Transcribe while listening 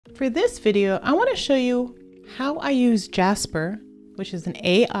For this video, I want to show you how I use Jasper, which is an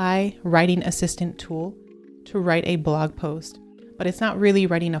AI writing assistant tool, to write a blog post. But it's not really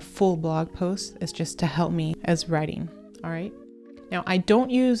writing a full blog post, it's just to help me as writing, all right? Now, I don't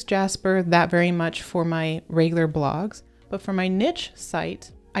use Jasper that very much for my regular blogs, but for my niche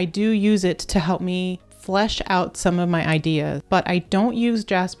site, I do use it to help me flesh out some of my ideas. But I don't use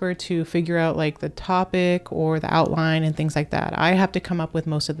Jasper to figure out like the topic or the outline and things like that. I have to come up with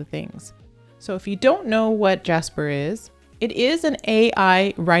most of the things. So if you don't know what Jasper is, it is an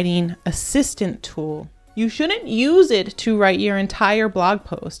AI writing assistant tool. You shouldn't use it to write your entire blog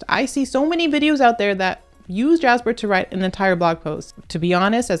post. I see so many videos out there that use Jasper to write an entire blog post. To be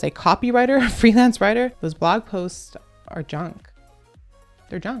honest, as a copywriter, a freelance writer, those blog posts are junk.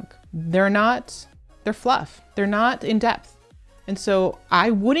 They're junk. They're fluff. They're not in depth. And so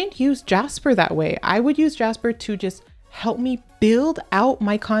I wouldn't use Jasper that way. I would use Jasper to just help me build out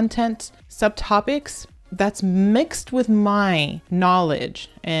my content subtopics that's mixed with my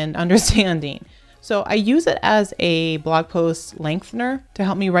knowledge and understanding. So I use it as a blog post lengthener to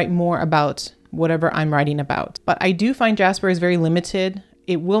help me write more about whatever I'm writing about. But I do find Jasper is very limited.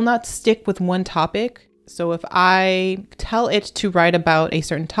 It will not stick with one topic. So if I tell it to write about a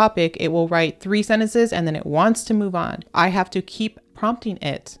certain topic, it will write 3 sentences and then it wants to move on. I have to keep prompting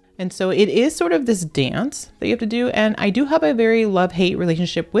it. And so it is sort of this dance that you have to do. And I do have a very love-hate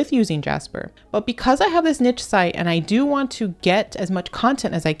relationship with using Jasper. But because I have this niche site and I do want to get as much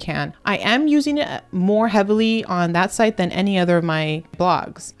content as I can, I am using it more heavily on that site than any other of my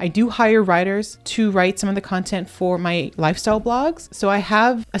blogs. I do hire writers to write some of the content for my lifestyle blogs. So I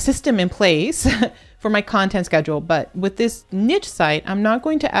have a system in place for my content schedule. But with this niche site, I'm not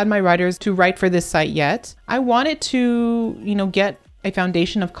going to add my writers to write for this site yet. I want it to, get a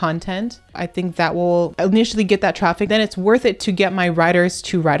foundation of content. I think that will initially get that traffic. Then it's worth it to get my writers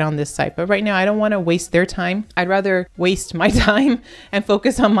to write on this site. But right now I don't want to waste their time. I'd rather waste my time and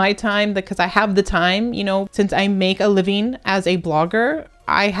focus on my time because I have the time, since I make a living as a blogger,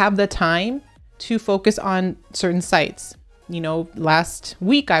 I have the time to focus on certain sites. Last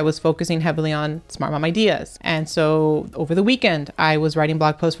week I was focusing heavily on Smart Mom Ideas. And so over the weekend, I was writing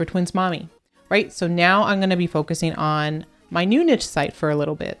blog posts for Twins Mommy, right? So now I'm going to be focusing on my new niche site for a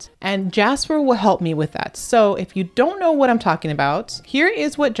little bit, and Jasper will help me with that. So if you don't know what I'm talking about, here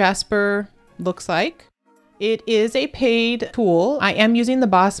is what Jasper looks like. It is a paid tool. I am using the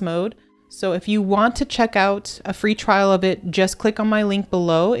boss mode. So if you want to check out a free trial of it, just click on my link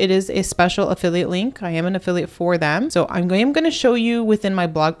below. It is a special affiliate link. I am an affiliate for them. So I'm going to show you within my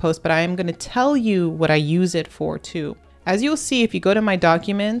blog post, but I am going to tell you what I use it for too. As you'll see, if you go to my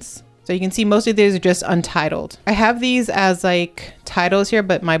documents, so you can see most of these are just untitled. I have these as like titles here,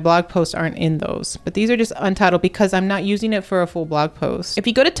 but my blog posts aren't in those. But these are just untitled because I'm not using it for a full blog post. If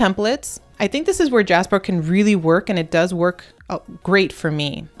you go to templates, I think this is where Jasper can really work, and it does work great for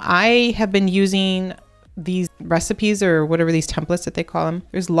me. I have been using these recipes or whatever these templates that they call them.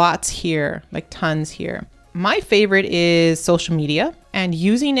 There's lots here, like tons here. My favorite is social media and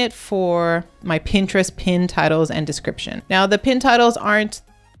using it for my Pinterest pin titles and description. Now the pin titles aren't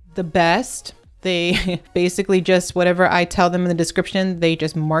the best. They basically just whatever I tell them in the description, they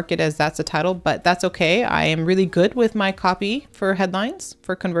just mark it as that's a title, but that's okay. I am really good with my copy for headlines,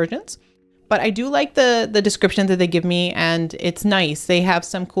 for conversions. But I do like the description that they give me, and it's nice. They have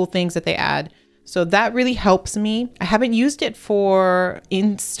some cool things that they add. So that really helps me. I haven't used it for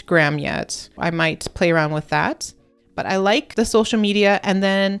Instagram yet. I might play around with that, but I like the social media. And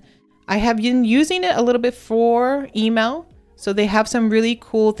then I have been using it a little bit for email. So they have some really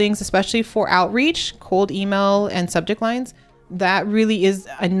cool things, especially for outreach, cold email and subject lines. That really is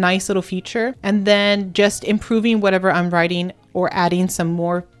a nice little feature. And then just improving whatever I'm writing or adding some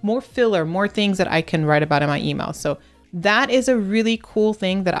more filler, more things that I can write about in my email. So that is a really cool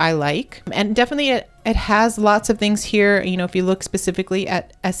thing that I like. And definitely it has lots of things here. If you look specifically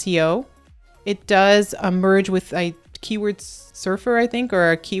at SEO, it does merge with a keyword surfer, I think, or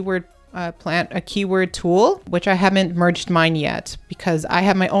a keyword a keyword tool, which I haven't merged mine yet because I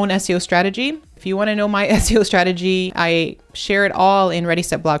have my own SEO strategy. If you want to know my SEO strategy, I share it all in Ready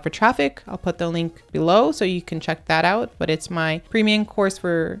Set Blog for Traffic. I'll put the link below so you can check that out, but it's my premium course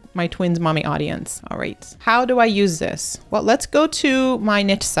for my Twins Mommy audience. All right, how do I use this? Well, let's go to my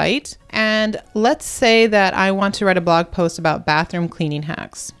niche site and let's say that I want to write a blog post about bathroom cleaning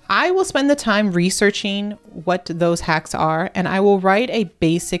hacks. I will spend the time researching what those hacks are, and I will write a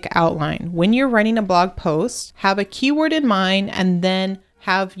basic outline. When you're writing a blog post, have a keyword in mind and then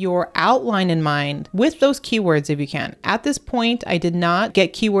have your outline in mind with those keywords if you can. At this point, I did not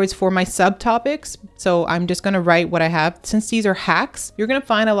get keywords for my subtopics, so I'm just gonna write what I have. Since these are hacks, you're gonna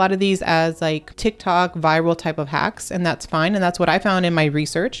find a lot of these as like TikTok viral type of hacks, and that's fine, and that's what I found in my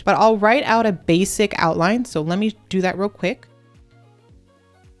research. But I'll write out a basic outline, so let me do that real quick.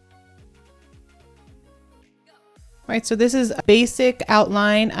 Right, so this is a basic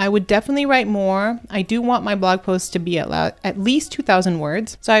outline. I would definitely write more. I do want my blog posts to be at least 2,000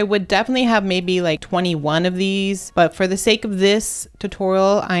 words. So I would definitely have maybe like 21 of these. But for the sake of this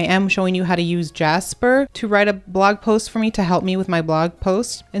tutorial, I am showing you how to use Jasper to write a blog post for me to help me with my blog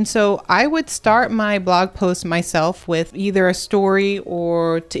post. And so I would start my blog post myself with either a story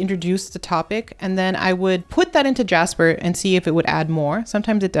or to introduce the topic. And then I would put that into Jasper and see if it would add more.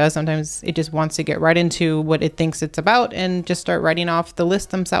 Sometimes it does. Sometimes it just wants to get right into what it thinks it's about and just start writing off the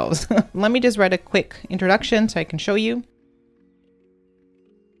list themselves. Let me just write a quick introduction so I can show you.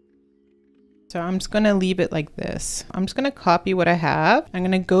 So I'm just going to leave it like this. I'm just going to copy what I have. I'm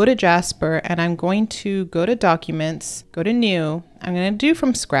going to go to Jasper and I'm going to go to Documents, go to New. I'm going to do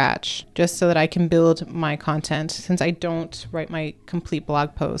from scratch just so that I can build my content since I don't write my complete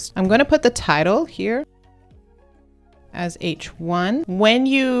blog post. I'm going to put the title here as H1. When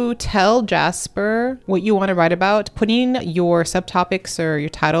you tell Jasper what you want to write about, putting your subtopics or your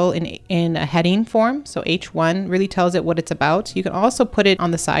title in a heading form, so H1 really tells it what it's about. You can also put it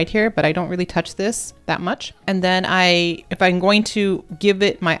on the side here, but I don't really touch this that much. And then if I'm going to give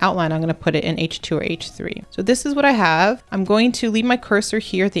it my outline, I'm going to put it in H2 or H3. So this is what I have. I'm going to leave my cursor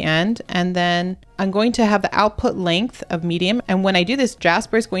here at the end, and then I'm going to have the output length of medium. And when I do this,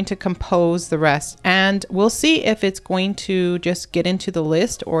 Jasper is going to compose the rest. And we'll see if it's going to just get into the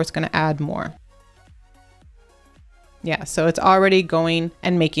list or it's going to add more. Yeah, so it's already going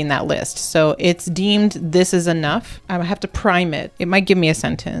and making that list. So it's deemed this is enough. I have to prime it. It might give me a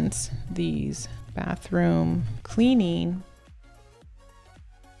sentence. These bathroom cleaning.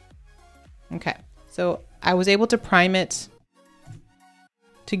 Okay, so I was able to prime it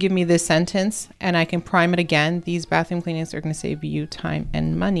to give me this sentence, and I can prime it again. These bathroom cleanings are going to save you time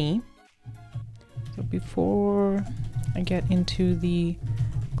and money. So before I get into the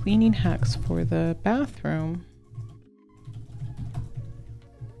cleaning hacks for the bathroom,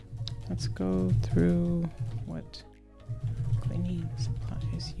 let's go through what cleaning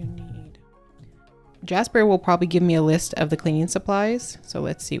supplies you need. Jasper will probably give me a list of the cleaning supplies, so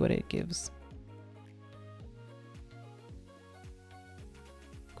let's see what it gives.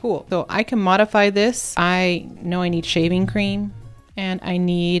 Cool. So I can modify this. I know I need shaving cream and I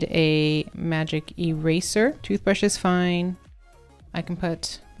need a magic eraser. Toothbrush is fine. I can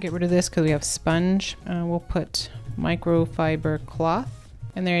get rid of this because we have sponge. We'll put microfiber cloth.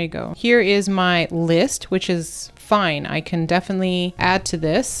 And there you go. Here is my list, which is fine. I can definitely add to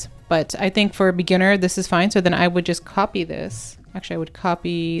this, but I think for a beginner, this is fine. So then I would just copy this. Actually, I would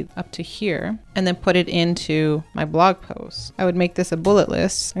copy up to here and then put it into my blog post. I would make this a bullet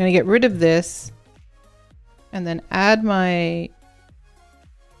list. I'm going to get rid of this and then add my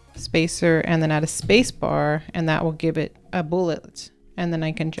spacer and then add a space bar, and that will give it a bullet. And then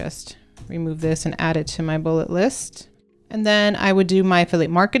I can just remove this and add it to my bullet list. And then I would do my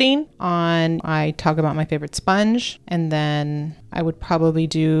affiliate marketing I talk about my favorite sponge, and then I would probably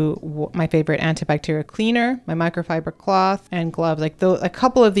do my favorite antibacterial cleaner, my microfiber cloth, and gloves. Like a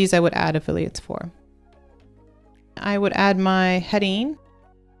couple of these I would add affiliates for. I would add my heading.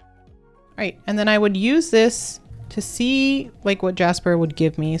 All right, and then I would use this to see like what Jasper would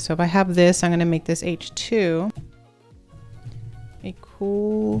give me. So if I have this, I'm gonna make this H2. A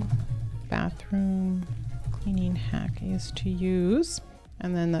cool bathroom cleaning hack is to use,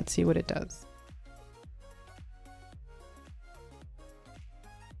 and then let's see what it does.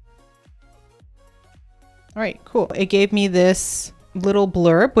 All right, cool. It gave me this little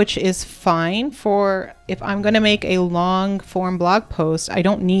blurb, which is fine for if I'm going to make a long form blog post. I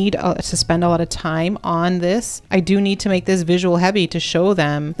don't need to spend a lot of time on this. I do need to make this visual heavy to show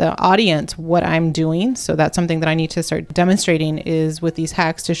them, the audience, what I'm doing. So that's something that I need to start demonstrating is with these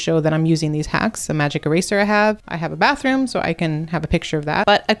hacks to show that I'm using these hacks. The magic eraser I have a bathroom, so I can have a picture of that.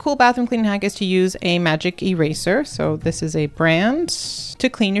 But a cool bathroom cleaning hack is to use a magic eraser. So this is a brand to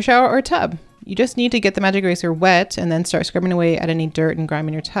clean your shower or tub. You just need to get the magic eraser wet and then start scrubbing away at any dirt and grime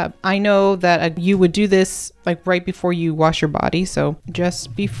in your tub. I know that you would do this like right before you wash your body. So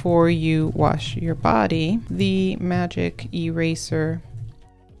just before you wash your body, the magic eraser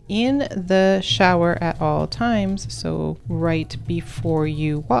in the shower at all times. So right before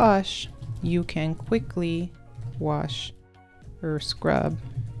you wash, you can quickly wash or scrub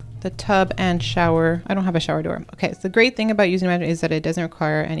the tub and shower. I don't have a shower door. Okay, so the great thing about using Imagine is that it doesn't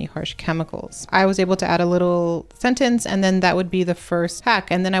require any harsh chemicals. I was able to add a little sentence, and then that would be the first hack.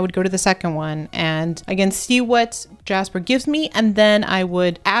 And then I would go to the second one and again, see what Jasper gives me. And then I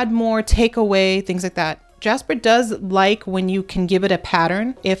would add more, take away, things like that. Jasper does like when you can give it a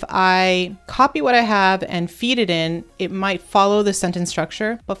pattern. If I copy what I have and feed it in, it might follow the sentence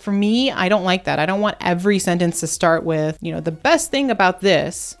structure. But for me, I don't like that. I don't want every sentence to start with, you know, the best thing about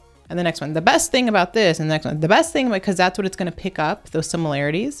this, and the next one, the best thing about this, and the next one, the best thing, because that's what it's going to pick up, those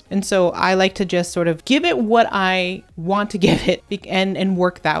similarities. And so I like to just sort of give it what I want to give it and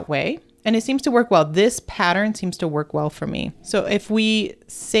work that way. And it seems to work well. This pattern seems to work well for me. So if we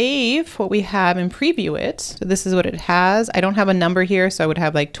save what we have and preview it, so this is what it has. I don't have a number here, so I would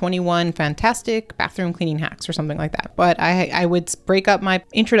have like 21 fantastic bathroom cleaning hacks or something like that. But I would break up my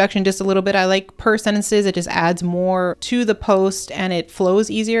introduction just a little bit. I like per sentences. It just adds more to the post and it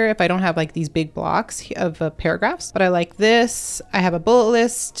flows easier if I don't have like these big blocks of paragraphs. But I like this. I have a bullet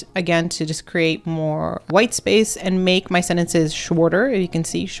list, again, to just create more white space and make my sentences shorter. You can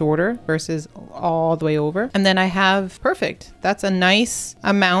see shorter versus all the way over. And then I have perfect. That's a nice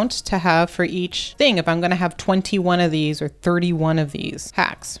amount to have for each thing. If I'm going to have 21 of these or 31 of these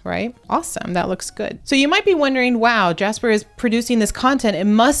hacks, right? Awesome. That looks good. So you might be wondering, wow, Jasper is producing this content. It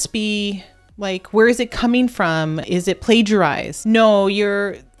must be like, where is it coming from? Is it plagiarized? No,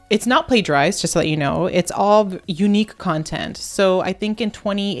 it's not plagiarized, just to let you know. It's all unique content. So I think in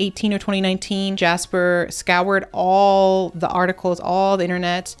 2018 or 2019, Jasper scoured all the articles, all the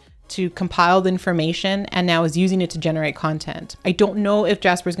internet, to compile the information and now is using it to generate content. I don't know if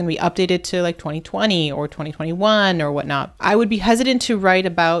Jasper is going to be updated to like 2020 or 2021 or whatnot. I would be hesitant to write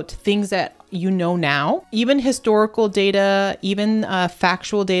about things that you know now. Even historical data, even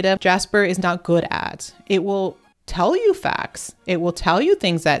factual data, Jasper is not good at. It will tell you facts. It will tell you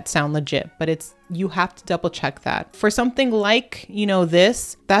things that sound legit, but you have to double check that. For something like, you know,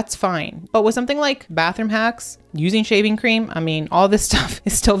 this, that's fine. But with something like bathroom hacks, using shaving cream, I mean, all this stuff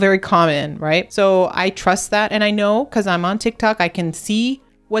is still very common, right? So I trust that. And I know, because I'm on TikTok, I can see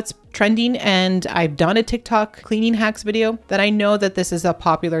what's trending, and I've done a TikTok cleaning hacks video, that I know that this is a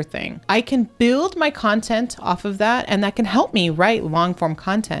popular thing. I can build my content off of that, and that can help me write long form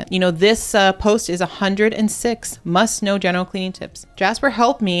content. You know, this post is 106 must know general cleaning tips. Jasper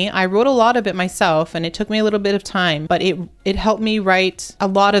helped me. I wrote a lot of it myself, and it took me a little bit of time, but it helped me write a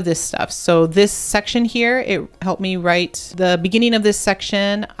lot of this stuff. So this section here, it helped me write the beginning of this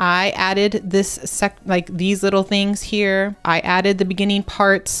section. I added this like these little things here. I added the beginning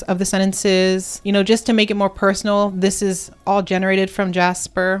parts of the sentences, you know, just to make it more personal. This is all generated from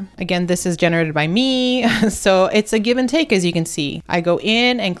Jasper. Again, this is generated by me. So it's a give and take, as you can see. I go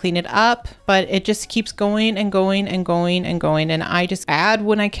in and clean it up, but it just keeps going and going and going and going. And I just add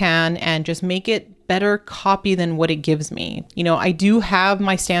when I can and just make it better copy than what it gives me. You know, I do have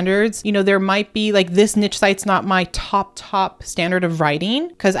my standards. You know, there might be like this niche site's not my top standard of writing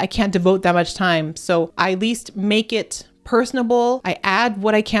because I can't devote that much time. So I at least make it personable. I add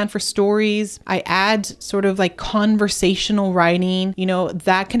what I can for stories. I add sort of like conversational writing, you know,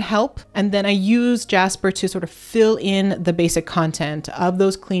 that can help. And then I use Jasper to sort of fill in the basic content of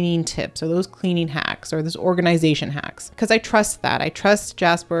those cleaning tips or those cleaning hacks or those organization hacks, because I trust that. I trust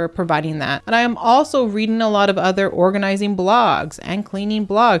Jasper providing that. And I am also reading a lot of other organizing blogs and cleaning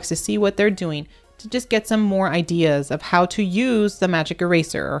blogs to see what they're doing, to just get some more ideas of how to use the magic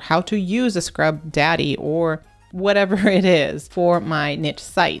eraser or how to use a scrub daddy or whatever it is for my niche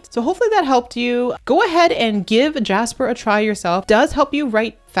site. So hopefully that helped you. Go ahead and give Jasper a try yourself. It does help you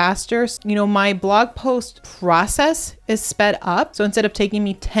write faster. You know, my blog post process is sped up. So instead of taking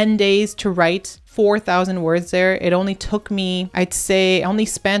me 10 days to write 4,000 words there, it only took me, I'd say I only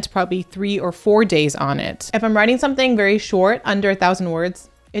spent probably 3 or 4 days on it. If I'm writing something very short, under 1,000 words,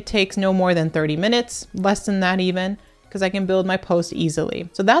 it takes no more than 30 minutes, less than that even, because I can build my post easily.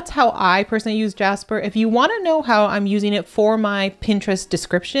 So that's how I personally use Jasper. If you want to know how I'm using it for my Pinterest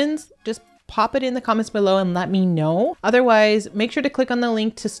descriptions, just pop it in the comments below and let me know. Otherwise, make sure to click on the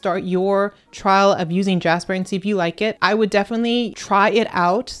link to start your trial of using Jasper and see if you like it. I would definitely try it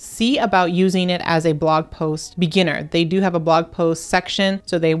out, see about using it as a blog post beginner. They do have a blog post section,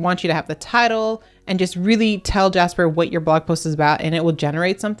 so they want you to have the title and just really tell Jasper what your blog post is about, and it will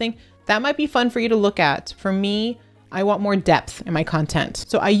generate something. That might be fun for you to look at. For me, I want more depth in my content.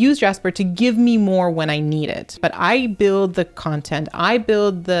 So I use Jasper to give me more when I need it. But I build the content, I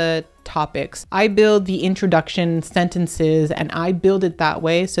build the topics, I build the introduction sentences, and I build it that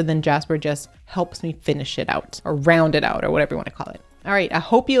way. So then Jasper just helps me finish it out or round it out or whatever you want to call it. All right, I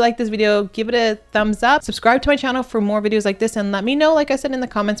hope you liked this video. Give it a thumbs up. Subscribe to my channel for more videos like this, and let me know, like I said in the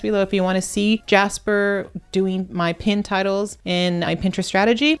comments below, if you want to see Jasper doing my pin titles in my Pinterest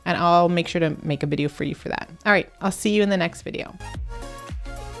strategy, and I'll make sure to make a video for you for that. All right, I'll see you in the next video.